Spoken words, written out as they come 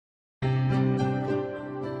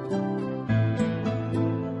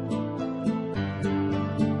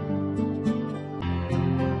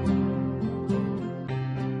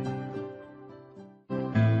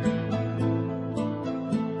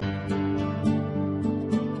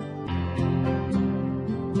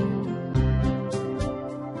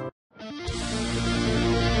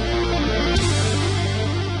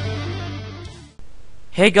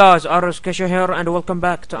Hey guys, Runescape here and welcome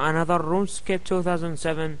back to another Runescape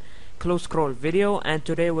 2007 close scroll video, and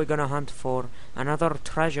today we're gonna hunt for another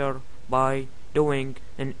treasure by doing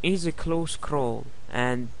an easy close scroll.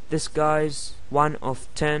 And this guy's one of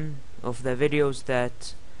 10 of the videos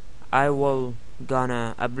that I will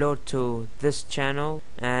gonna upload to this channel,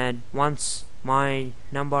 and once my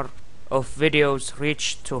number of videos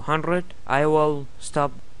reach 200 I will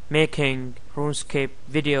stop making RuneScape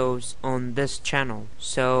videos on this channel.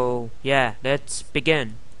 So yeah, let's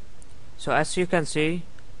begin. So as you can see,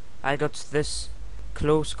 I got this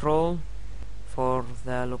close scroll for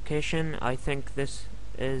the location. I think this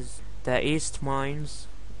is the East Mines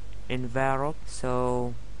in Varrock,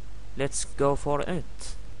 so let's go for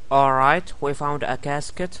it. Alright, we found a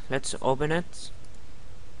casket. Let's open it,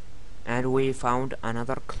 and we found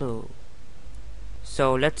another clue.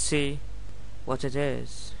 So let's see what it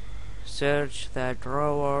is. Search the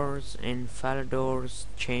drawers in Falador's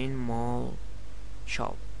chain mall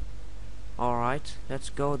shop. Alright, let's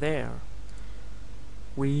go there.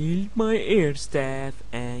 Wield my air staff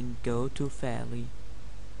and go to Valley.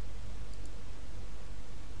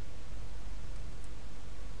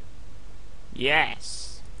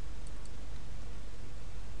 Yes!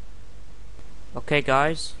 Okay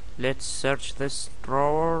guys, let's search this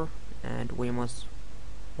drawer, and we must...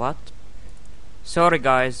 What? Sorry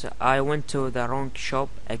guys, I went to the wrong shop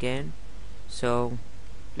again. So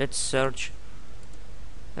let's search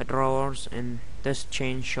the drawers in this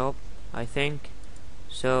chain shop, I think.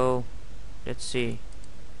 So let's see,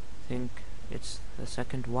 I think it's the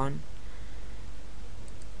second one.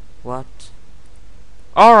 What?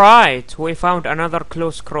 Alright, we found another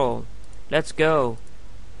close scroll. Let's go.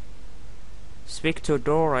 Speak to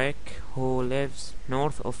Dorek, who lives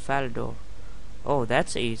north of Falador. Oh,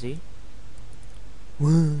 that's easy.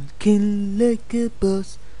 Walking like a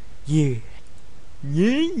boss, yeah.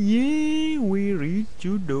 Yeah, we reached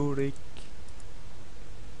you, Dorek.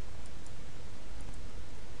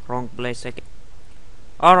 Wrong place again.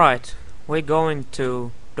 Alright, we're going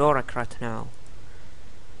to Dorek right now.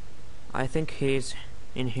 I think he's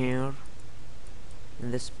in here, in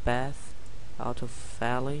this path, out of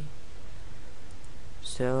Valley.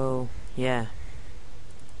 So, yeah.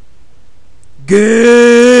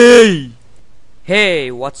 Gay! Hey,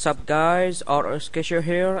 what's up guys, Runescape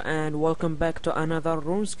here, and welcome back to another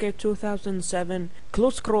RuneScape 2007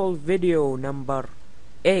 close scroll video number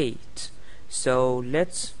 8. So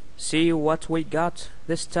let's see what we got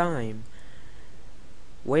this time.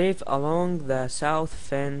 Wave along the south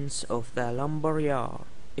fence of the lumber yard.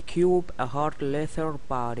 A cube, a hard leather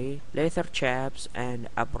body, leather chaps, and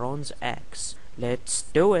a bronze axe. Let's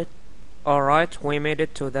do it. Alright, we made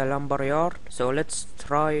it to the lumber yard, so let's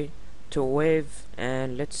try to wave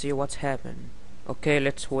and let's see what's happened. Okay,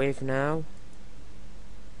 let's wave now.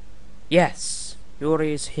 Yes,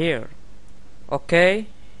 Yuri is here. Okay,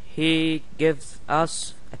 he gives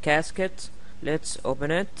us a casket. Let's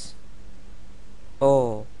open it.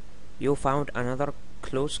 Oh, you found another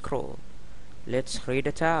close scroll. Let's read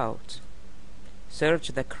it out. Search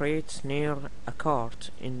the crates near a cart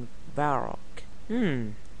in Varrock.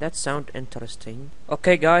 That sounds interesting.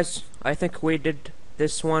 Okay guys, I think we did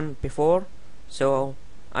this one before, so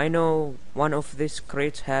I know one of these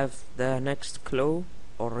crates have the next clue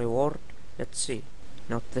or reward. Let's see.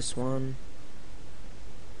 Not this one.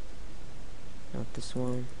 Not this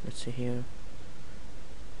one. Let's see here.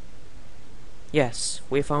 Yes,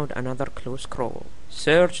 we found another clue scroll.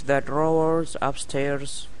 Search the drawers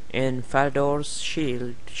upstairs in Falador's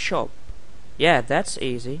shield shop. Yeah, that's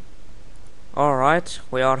easy. Alright,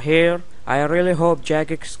 we are here. I really hope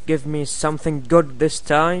Jagex give me something good this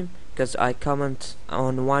time, because I comment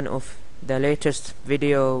on one of the latest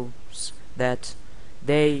videos that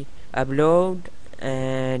they upload,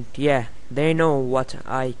 and yeah, they know what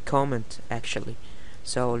I comment actually.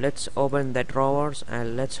 So let's open the drawers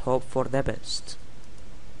and let's hope for the best.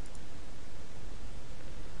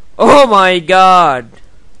 Oh my god!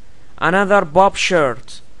 Another Bob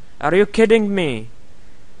shirt! Are you kidding me?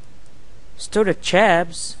 Studded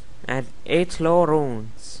chaps and 8 low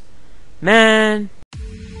runes. Man,